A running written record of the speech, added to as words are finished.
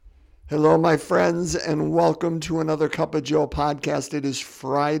Hello, my friends, and welcome to another Cup of Joe podcast. It is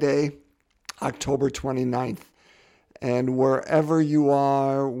Friday, October 29th, and wherever you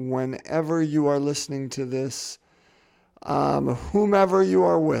are, whenever you are listening to this, whomever you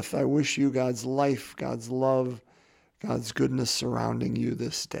are with, I wish you God's life, God's love, God's goodness surrounding you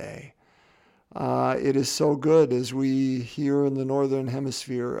this day. It is so good as we here in the Northern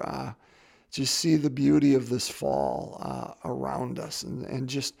Hemisphere just see the beauty of this fall around us, and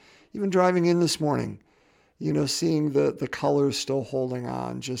just even driving in this morning, seeing the colors still holding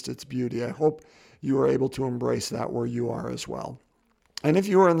on, just its beauty. I hope you are able to embrace that where you are as well. And if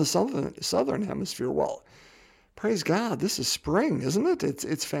you are in the southern hemisphere, well, praise God, this is spring, isn't it?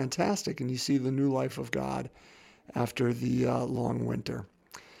 It's fantastic, and you see the new life of God after the long winter.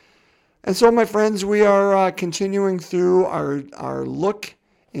 And so, my friends, we are continuing through our look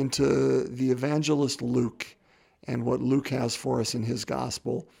into the evangelist Luke and what Luke has for us in his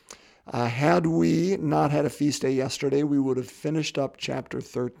gospel. Had we not had a feast day yesterday, we would have finished up chapter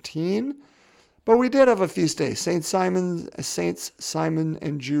 13. But we did have a feast day, Saints Simon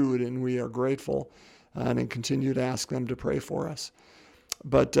and Jude, and we are grateful and continue to ask them to pray for us.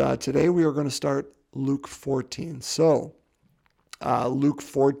 But today we are going to start Luke 14. So, Luke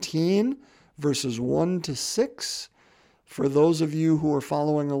 14, verses 1 to 6. For those of you who are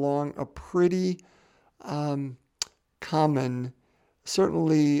following along, a pretty common,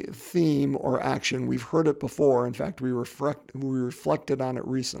 certainly theme or action. We've heard it before. In fact, we reflected on it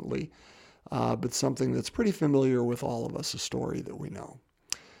recently, but something that's pretty familiar with all of us, a story that we know.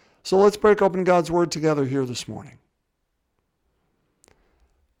 So let's break open God's Word together here this morning.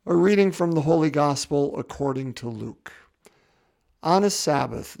 A reading from the Holy Gospel according to Luke. On a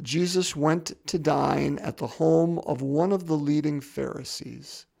Sabbath, Jesus went to dine at the home of one of the leading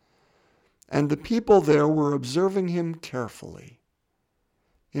Pharisees, and the people there were observing him carefully.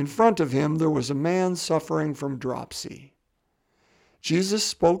 In front of him there was a man suffering from dropsy. Jesus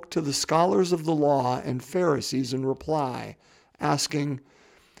spoke to the scholars of the law and Pharisees in reply, asking,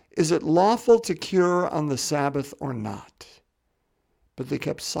 "Is it lawful to cure on the Sabbath or not?" But they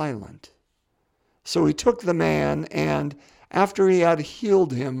kept silent. So he took the man and, after he had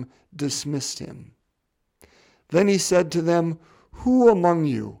healed him, dismissed him. Then he said to them, "Who among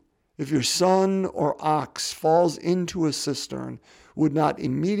you, if your son or ox falls into a cistern, would not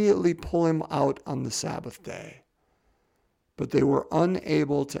immediately pull him out on the Sabbath day?" But they were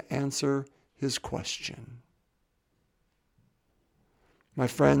unable to answer his question. My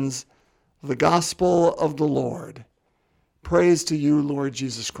friends, the gospel of the Lord. Praise to you, Lord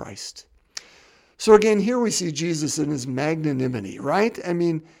Jesus Christ. So again, here we see Jesus in his magnanimity, right? I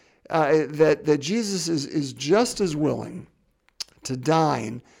mean, that Jesus is just as willing to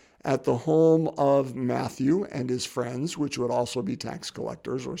dine at the home of Matthew and his friends, which would also be tax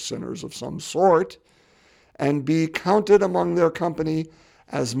collectors or sinners of some sort, and be counted among their company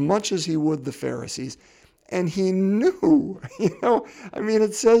as much as he would the Pharisees. And he knew,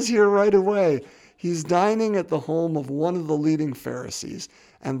 it says here right away, he's dining at the home of one of the leading Pharisees,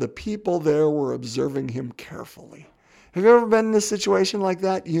 and the people there were observing him carefully. Have you ever been in a situation like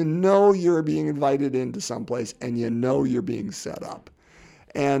that? You know you're being invited into someplace, and you know you're being set up.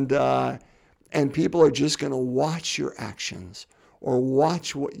 And people are just going to watch your actions, or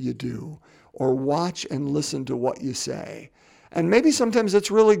watch what you do, or watch and listen to what you say. And maybe sometimes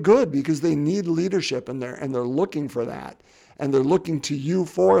it's really good because they need leadership, and they're looking for that, and they're looking to you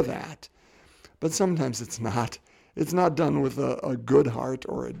for that. But sometimes it's not. It's not done with a good heart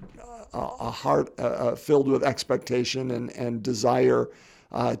or a heart filled with expectation and desire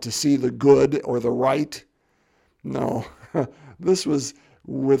to see the good or the right. No, this was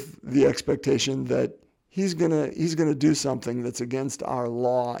with the expectation that he's gonna do something that's against our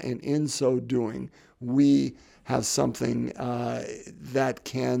law, and in so doing, we have something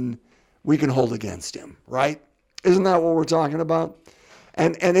that we can hold against him. Right? Isn't that what we're talking about?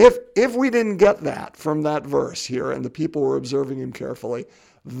 And if we didn't get that from that verse here, and the people were observing him carefully,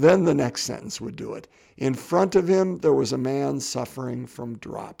 then the next sentence would do it. In front of him, there was a man suffering from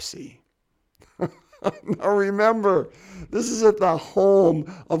dropsy. Now remember, this is at the home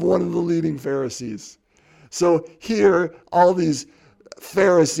of one of the leading Pharisees. So here, all these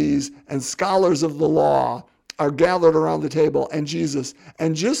Pharisees and scholars of the law are gathered around the table, and Jesus,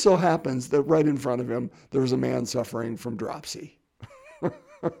 and just so happens that right in front of him, there was a man suffering from dropsy.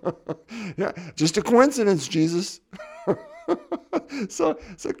 Yeah, just a coincidence, Jesus. So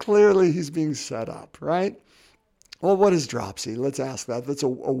clearly he's being set up, right? Well, what is dropsy? Let's ask that. That's a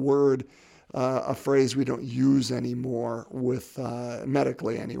word, a phrase we don't use anymore with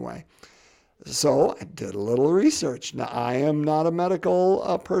medically anyway. So I did a little research. Now, I am not a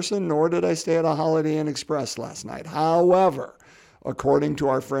medical person, nor did I stay at a Holiday Inn Express last night. However, according to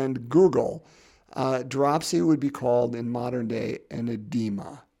our friend Google, dropsy would be called in modern day an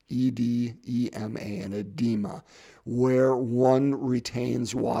edema, E-D-E-M-A, an edema, where one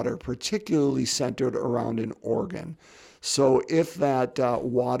retains water, particularly centered around an organ. So if that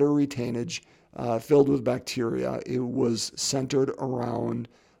water retainage filled with bacteria, it was centered around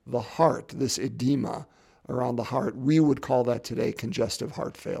the heart, this edema around the heart, we would call that today congestive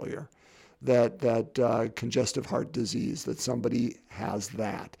heart failure. That congestive heart disease, that somebody has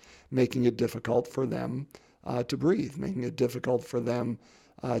that, making it difficult for them to breathe, making it difficult for them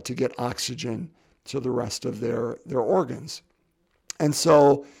to get oxygen to the rest of their organs. And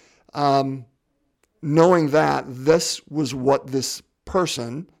so knowing that this was what this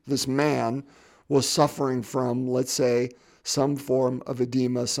person, this man, was suffering from, let's say, some form of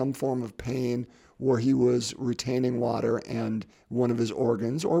edema, some form of pain where he was retaining water and one of his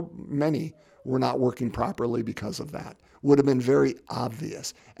organs, or many, were not working properly because of that. Would have been very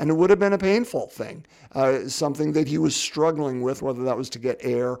obvious. And it would have been a painful thing, something that he was struggling with, whether that was to get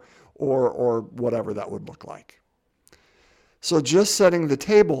air or whatever that would look like. So just setting the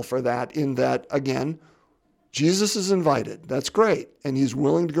table for that, in that, again, Jesus is invited. That's great. And he's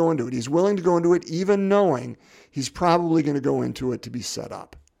willing to go into it. He's willing to go into it even knowing he's probably going to go into it to be set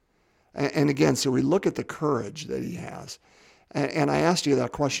up. And again, so we look at the courage that he has. And I asked you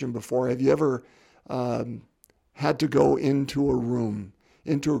that question before. Have you ever had to go into a room,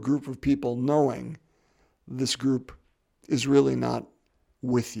 into a group of people, knowing this group is really not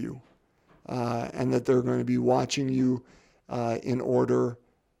with you, and that they're going to be watching you in order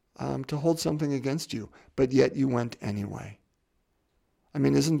to hold something against you, but yet you went anyway? I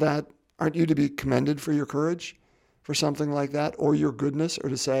mean, aren't you to be commended for your courage for something like that, or your goodness, or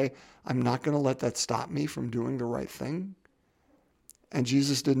to say, I'm not going to let that stop me from doing the right thing? And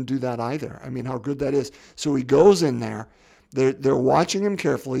Jesus didn't do that either. I mean, how good that is. So he goes in there. They're watching him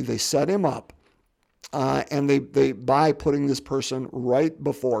carefully. They set him up, and they by putting this person right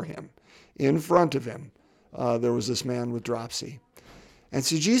before him, in front of him, there was this man with dropsy. And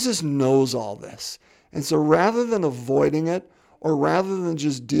so Jesus knows all this. And so rather than avoiding it, or rather than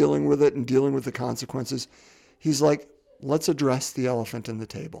just dealing with it and dealing with the consequences, he's like, let's address the elephant in the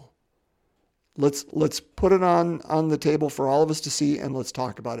table. Let's put it on the table for all of us to see, and let's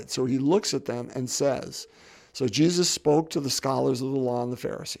talk about it. So he looks at them and says, so Jesus spoke to the scholars of the law and the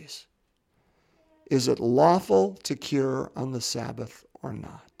Pharisees. Is it lawful to cure on the Sabbath or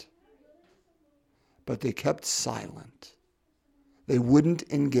not? But they kept silent. They wouldn't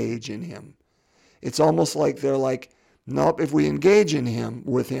engage in him. It's almost like they're like, nope, if we engage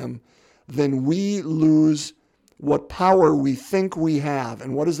with him, then we lose what power we think we have.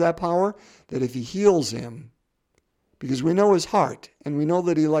 And what is that power? That if he heals him, because we know his heart, and we know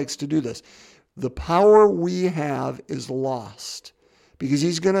that he likes to do this, the power we have is lost. Because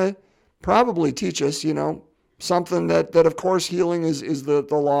he's going to probably teach us, something that of course healing is the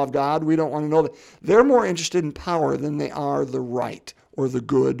law of God. We don't want to know that. They're more interested in power than they are the right or the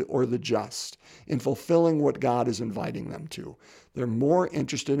good or the just, in fulfilling what God is inviting them to. They're more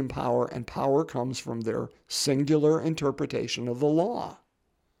interested in power, and power comes from their singular interpretation of the law.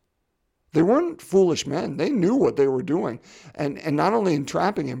 They weren't foolish men. They knew what they were doing, and not only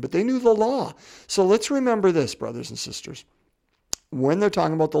entrapping him, but they knew the law. So let's remember this, brothers and sisters. When they're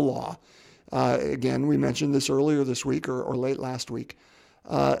talking about the law, again, we mentioned this earlier this week or late last week,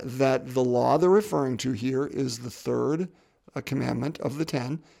 that the law they're referring to here is the third commandment of the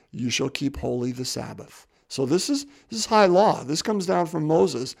 10, you shall keep holy the Sabbath. So this is high law. This comes down from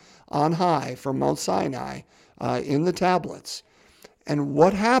Moses on high, from Mount Sinai, in the tablets. And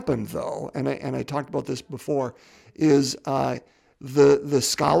what happened, though, and I talked about this before, is the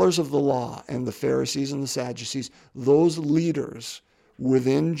scholars of the law and the Pharisees and the Sadducees, those leaders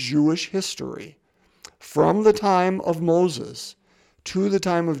within Jewish history, from the time of Moses to the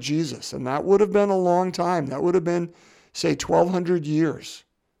time of Jesus, and that would have been a long time. That would have been, say, 1,200 years.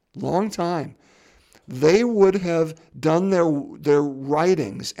 Long time. They would have done their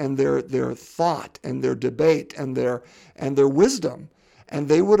writings and their thought and their debate and their wisdom, and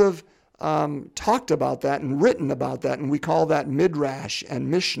they would have talked about that and written about that, and we call that Midrash and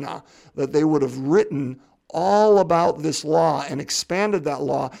Mishnah, that they would have written all about this law and expanded that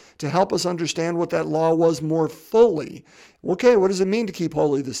law to help us understand what that law was more fully. Okay, what does it mean to keep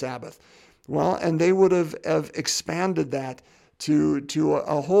holy the Sabbath? Well, and they would have expanded that to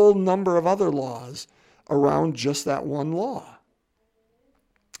a whole number of other laws around just that one law.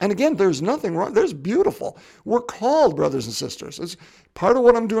 And again, there's nothing wrong. There's beautiful. We're called, brothers and sisters. It's part of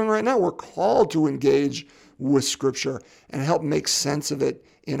what I'm doing right now. We're called to engage with Scripture and help make sense of it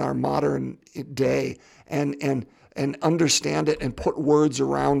in our modern day and understand it and put words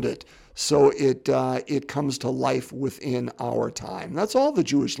around it so it comes to life within our time. That's all the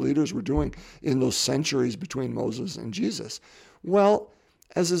Jewish leaders were doing in those centuries between Moses and Jesus. Well,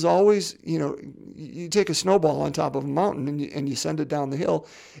 as is always, you take a snowball on top of a mountain and you send it down the hill,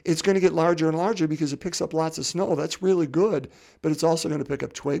 it's going to get larger and larger because it picks up lots of snow. That's really good, but it's also going to pick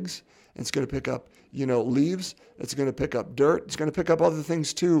up twigs. It's going to pick up, leaves. It's going to pick up dirt. It's going to pick up other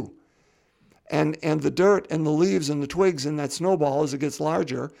things too. And the dirt and the leaves and the twigs and that snowball as it gets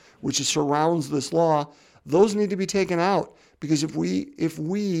larger, which surrounds this law, those need to be taken out, because if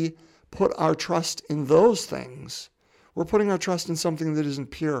we put our trust in those things, we're putting our trust in something that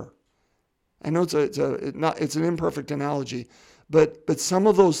isn't pure. I know it's an imperfect analogy, but some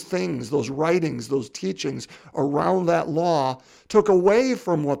of those things, those writings, those teachings around that law took away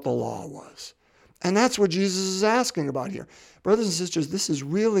from what the law was. And that's what Jesus is asking about here. Brothers and sisters, this is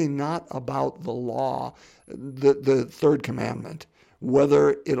really not about the law, the third commandment,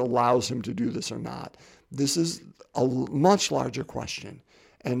 whether it allows him to do this or not. This is a much larger question,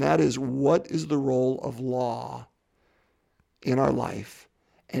 and that is, what is the role of law in our life,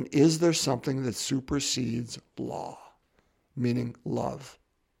 and is there something that supersedes law, meaning love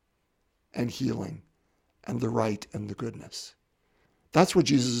and healing and the right and the goodness? That's what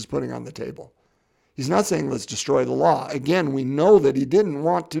Jesus is putting on the table. He's not saying let's destroy the law. Again, we know that he didn't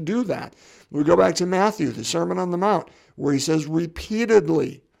want to do that. We go back to Matthew, the Sermon on the Mount, where he says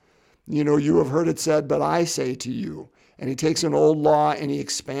repeatedly, you have heard it said, but I say to you. And he takes an old law and he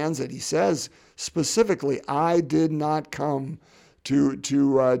expands it. He says specifically, I did not come to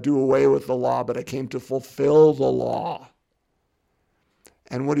do away with the law, but I came to fulfill the law.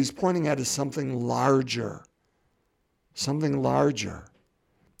 And what he's pointing at is something larger. Something larger.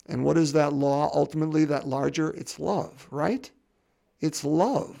 And what is that law? Ultimately, that larger, it's love, right? It's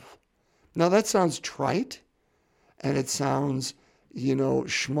love. Now that sounds trite, and it sounds,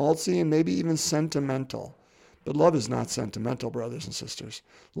 schmaltzy and maybe even sentimental. But love is not sentimental, brothers and sisters.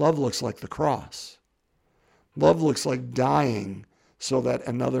 Love looks like the cross. Love looks like dying so that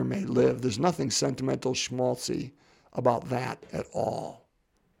another may live. There's nothing sentimental, schmaltzy about that at all.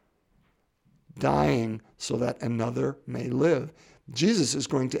 Dying so that another may live. Jesus is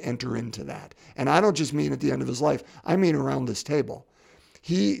going to enter into that. And I don't just mean at the end of his life. I mean around this table.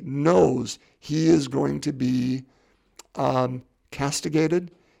 He knows he is going to be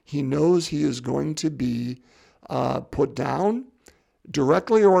castigated. He knows he is going to be put down,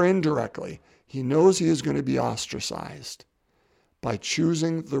 directly or indirectly. He knows he is going to be ostracized by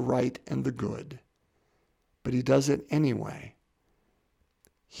choosing the right and the good. But he does it anyway.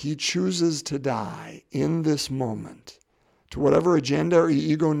 He chooses to die in this moment to whatever agenda or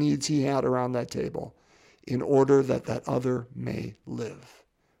ego needs he had around that table in order that that other may live.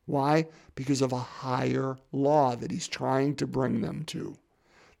 Why? Because of a higher law that he's trying to bring them to.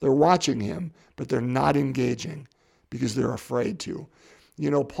 They're watching him, but they're not engaging because they're afraid to.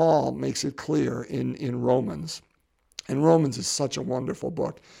 Paul makes it clear in Romans. And Romans is such a wonderful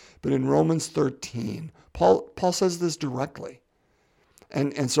book. But in Romans 13, Paul says this directly.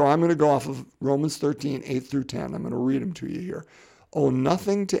 And so I'm going to go off of Romans 13, 8 through 10. I'm going to read them to you here. Owe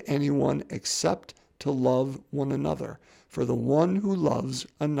nothing to anyone except to love one another. For the one who loves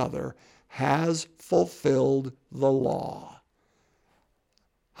another has fulfilled the law.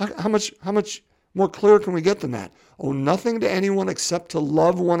 How much more clear can we get than that? Owe nothing to anyone except to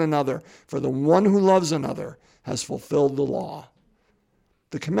love one another. For the one who loves another has fulfilled the law.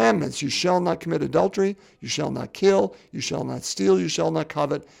 The commandments, you shall not commit adultery, you shall not kill, you shall not steal, you shall not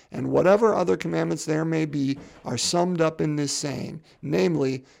covet, and whatever other commandments there may be are summed up in this saying,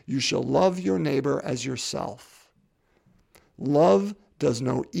 namely, you shall love your neighbor as yourself. Love does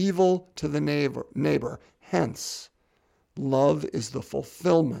no evil to the neighbor. Hence, love is the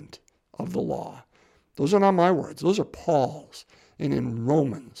fulfillment of the law. Those are not my words. Those are Paul's. And in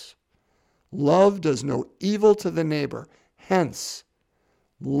Romans, love does no evil to the neighbor. Hence,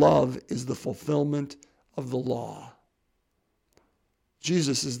 love is the fulfillment of the law.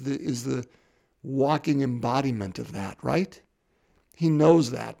 Jesus is the walking embodiment of that, right? He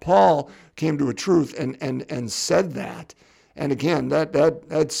knows that. Paul came to a truth and said that. And again,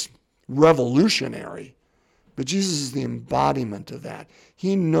 that's revolutionary. But Jesus is the embodiment of that.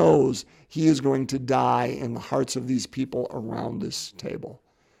 He knows he is going to die in the hearts of these people around this table.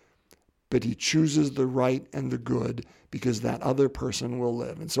 But he chooses the right and the good because that other person will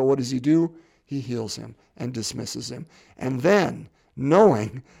live. And so what does he do? He heals him and dismisses him. And then,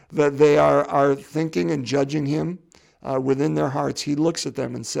 knowing that they are thinking and judging him within their hearts, he looks at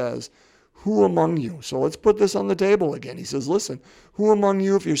them and says, who among you, so let's put this on the table again. He says, listen, who among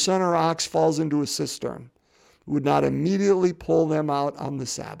you, if your son or ox falls into a cistern, would not immediately pull them out on the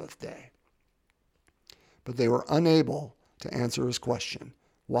Sabbath day? But they were unable to answer his question.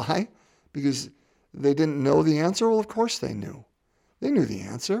 Why? Because they didn't know the answer? Well, of course they knew. They knew the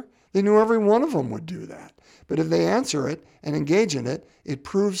answer. They knew every one of them would do that. But if they answer it and engage in it, it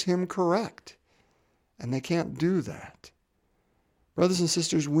proves him correct. And they can't do that. Brothers and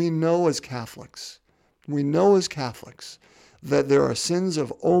sisters, we know as Catholics that there are sins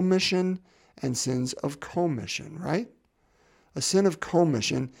of omission and sins of commission, right? A sin of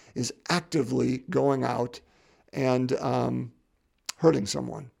commission is actively going out and hurting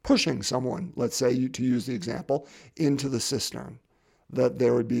someone, pushing someone, let's say, to use the example, into the cistern that they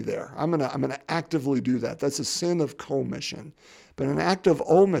would be there. I'm gonna actively do that. That's a sin of commission. But an act of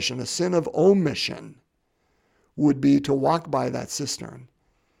omission, a sin of omission, would be to walk by that cistern,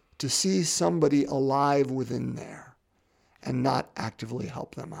 to see somebody alive within there and not actively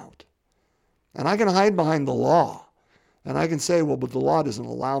help them out. And I can hide behind the law. And I can say, well, but the law doesn't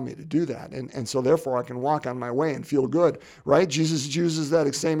allow me to do that. And so therefore I can walk on my way and feel good, right? Jesus uses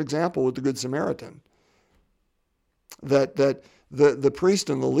that same example with the Good Samaritan. That the priest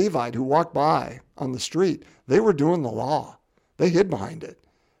and the Levite who walked by on the street, they were doing the law. They hid behind it.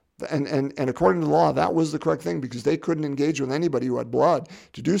 And according to the law, that was the correct thing because they couldn't engage with anybody who had blood.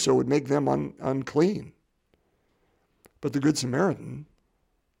 To do so would make them unclean. But the Good Samaritan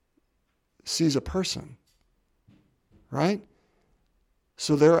sees a person, right?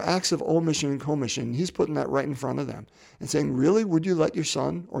 So there are acts of omission and commission. He's putting that right in front of them and saying, really, would you let your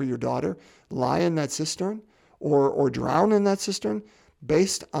son or your daughter lie in that cistern or drown in that cistern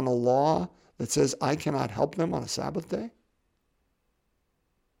based on a law that says I cannot help them on a Sabbath day?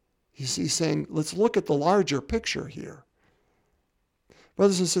 He's saying, let's look at the larger picture here.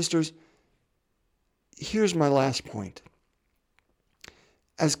 Brothers and sisters, here's my last point.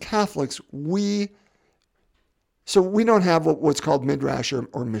 As Catholics, we don't have what's called Midrash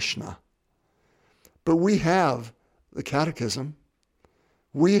or Mishnah, but we have the Catechism.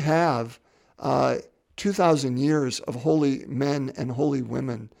 We have 2,000 years of holy men and holy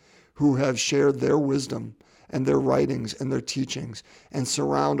women who have shared their wisdom and their writings and their teachings and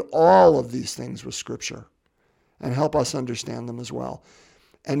surround all of these things with Scripture and help us understand them as well.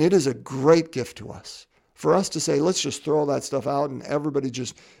 And it is a great gift to us. For us to say, let's just throw that stuff out and everybody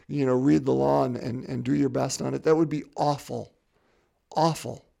just, read the law and do your best on it, that would be awful,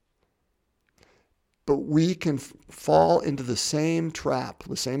 awful. But we can fall into the same trap,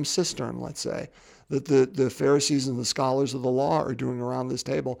 the same cistern, let's say, that the Pharisees and the scholars of the law are doing around this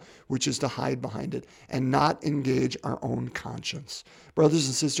table, which is to hide behind it and not engage our own conscience. Brothers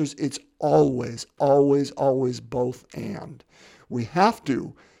and sisters, it's always, always, always both and. We have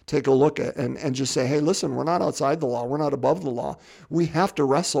to take a look at and just say, hey, listen, we're not outside the law. We're not above the law. We have to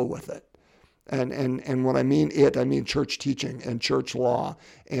wrestle with it. And when I mean church teaching and church law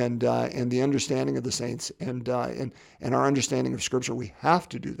and the understanding of the saints and our understanding of Scripture. We have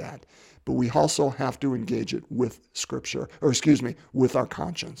to do that. But we also have to engage it with Scripture, with our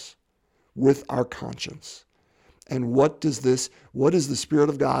conscience. With our conscience. And what is the Spirit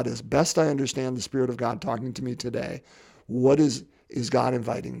of God, as best I understand the Spirit of God talking to me today, what is God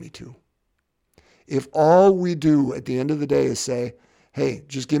inviting me to? If all we do at the end of the day is say, hey,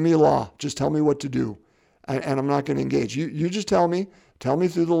 just give me a law, just tell me what to do, and I'm not going to engage. You just tell me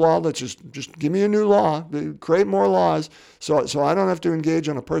through the law, let's just give me a new law, create more laws, so I don't have to engage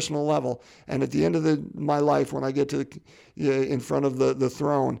on a personal level. And at the end of my life, when I get to in front of the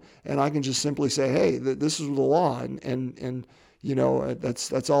throne, and I can just simply say, hey, this is the law, and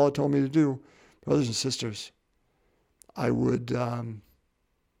that's all it told me to do. Brothers and sisters, I would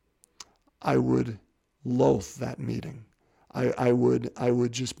loathe that meeting. I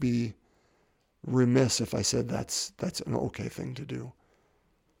would just be remiss if I said that's an okay thing to do.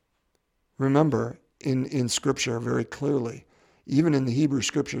 Remember, in Scripture very clearly, even in the Hebrew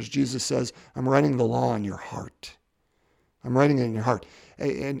Scriptures, Jesus says, I'm writing the law on your heart. I'm writing it in your heart.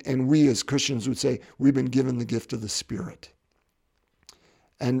 And we as Christians would say, we've been given the gift of the Spirit.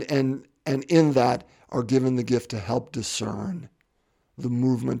 And in that are given the gift to help discern the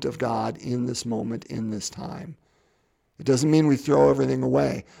movement of God in this moment, in this time. It doesn't mean we throw everything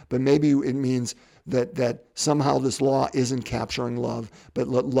away, but maybe it means that somehow this law isn't capturing love, but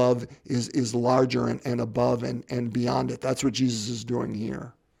love is larger and above and beyond it. That's what Jesus is doing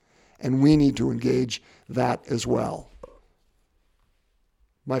here. And we need to engage that as well.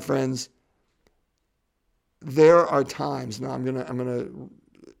 My friends, there are times, now I'm gonna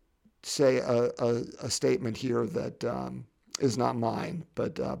say a statement here that is not mine,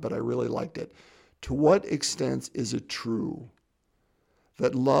 but I really liked it. To what extent is it true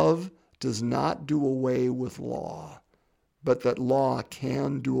that love does not do away with law, but that law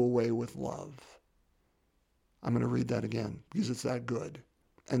can do away with love? I'm going to read that again because it's that good.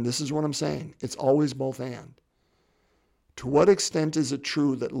 And this is what I'm saying. It's always both and. To what extent is it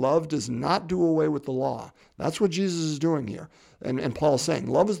true that love does not do away with the law? That's what Jesus is doing here. And Paul's saying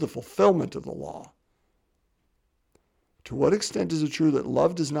love is the fulfillment of the law. To what extent is it true that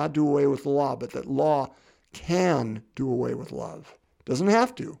love does not do away with the law, but that law can do away with love? Doesn't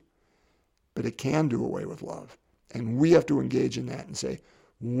have to, but it can do away with love. And we have to engage in that and say,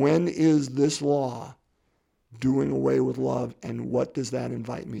 when is this law doing away with love, and what does that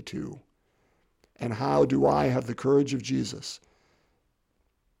invite me to? And how do I have the courage of Jesus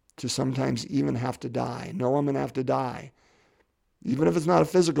to sometimes even have to die? No, I'm going to have to die. Even if it's not a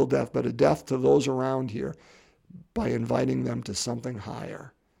physical death, but a death to those around here, by inviting them to something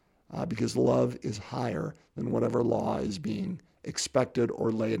higher. Because love is higher than whatever law is being expected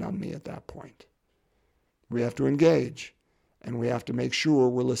or laid on me at that point. We have to engage, and we have to make sure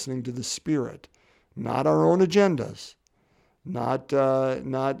we're listening to the Spirit, not our own agendas, not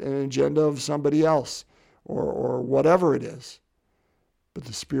an agenda of somebody else or whatever it is, but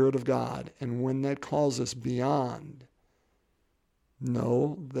the Spirit of God. And when that calls us beyond,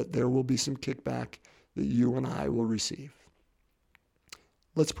 know that there will be some kickback that you and I will receive.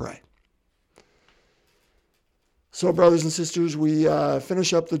 Let's pray. So, brothers and sisters, we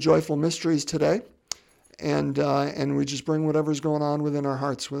finish up the joyful mysteries today, and we just bring whatever's going on within our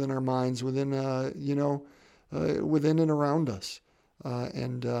hearts, within our minds, within within and around us,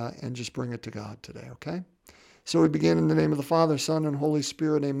 and just bring it to God today. Okay. So we begin in the name of the Father, Son, and Holy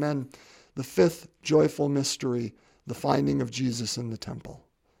Spirit. Amen. The fifth joyful mystery, the finding of Jesus in the temple.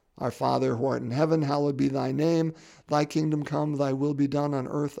 Our Father, who art in heaven, hallowed be thy name. Thy kingdom come, thy will be done on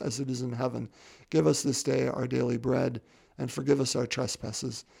earth as it is in heaven. Give us this day our daily bread, and forgive us our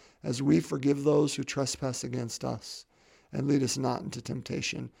trespasses, as we forgive those who trespass against us. And lead us not into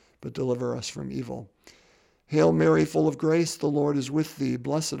temptation, but deliver us from evil. Hail Mary, full of grace, the Lord is with thee.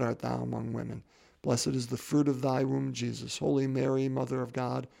 Blessed art thou among women. Blessed is the fruit of thy womb, Jesus. Holy Mary, Mother of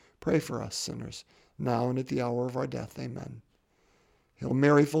God, pray for us sinners, now and at the hour of our death. Amen. Hail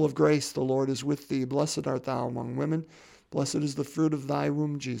Mary, full of grace, the Lord is with thee. Blessed art thou among women. Blessed is the fruit of thy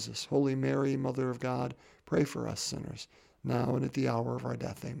womb, Jesus. Holy Mary, Mother of God, pray for us sinners, now and at the hour of our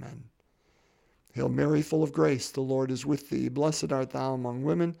death. Amen. Hail Mary, full of grace, the Lord is with thee. Blessed art thou among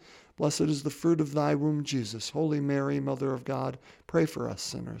women. Blessed is the fruit of thy womb, Jesus. Holy Mary, Mother of God, pray for us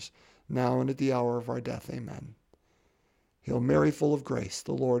sinners, now and at the hour of our death. Amen. Hail Mary, full of grace,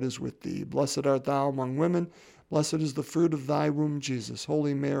 the Lord is with thee. Blessed art thou among women. Blessed is the fruit of thy womb, Jesus.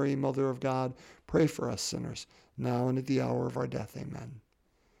 Holy Mary, Mother of God, pray for us sinners, now and at the hour of our death. Amen.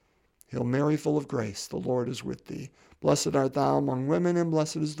 Hail Mary, full of grace, the Lord is with thee. Blessed art thou among women, and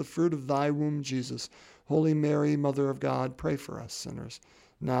blessed is the fruit of thy womb, Jesus. Holy Mary, Mother of God, pray for us sinners,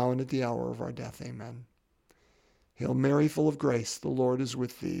 now and at the hour of our death. Amen. Hail Mary, full of grace, the Lord is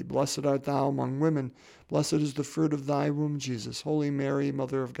with thee. Blessed art thou among women. Blessed is the fruit of thy womb, Jesus. Holy Mary,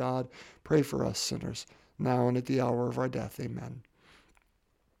 Mother of God, pray for us sinners, now and at the hour of our death. Amen.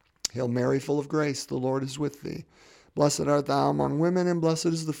 Hail Mary, full of grace, the Lord is with thee. Blessed art thou among women, and blessed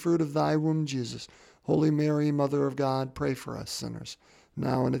is the fruit of thy womb, Jesus. Holy Mary, Mother of God, pray for us sinners,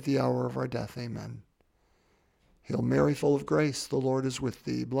 now and at the hour of our death. Amen. Hail Mary, full of grace, the Lord is with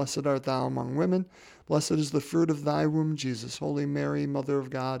thee. Blessed art thou among women. Blessed is the fruit of thy womb, Jesus. Holy Mary, Mother of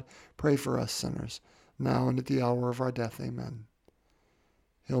God, pray for us sinners, now and at the hour of our death. Amen.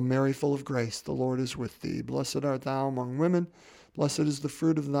 Hail Mary, full of grace, the Lord is with thee. Blessed art thou among women. Blessed is the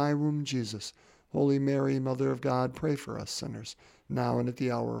fruit of thy womb, Jesus. Holy Mary, Mother of God, pray for us sinners, now and at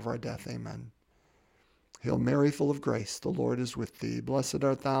the hour of our death. Amen. Hail Mary, full of grace, the Lord is with thee. Blessed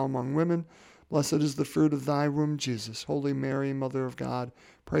art thou among women. Blessed is the fruit of thy womb, Jesus. Holy Mary, Mother of God,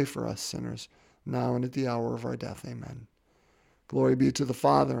 pray for us sinners, now and at the hour of our death. Amen. Glory be to the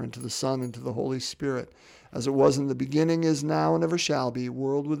Father, and to the Son, and to the Holy Spirit, as it was in the beginning, is now, and ever shall be,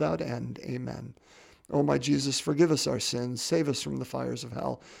 world without end. Amen. O my Jesus, forgive us our sins, save us from the fires of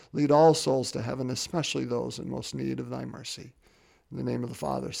hell, lead all souls to heaven, especially those in most need of thy mercy. In the name of the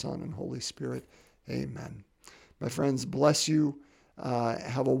Father, Son, and Holy Spirit. Amen. My friends, bless you.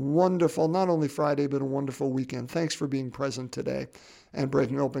 Have a wonderful, not only Friday, but a wonderful weekend. Thanks for being present today and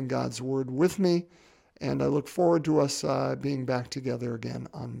breaking open God's Word with me. And I look forward to us being back together again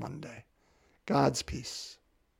on Monday. God's peace.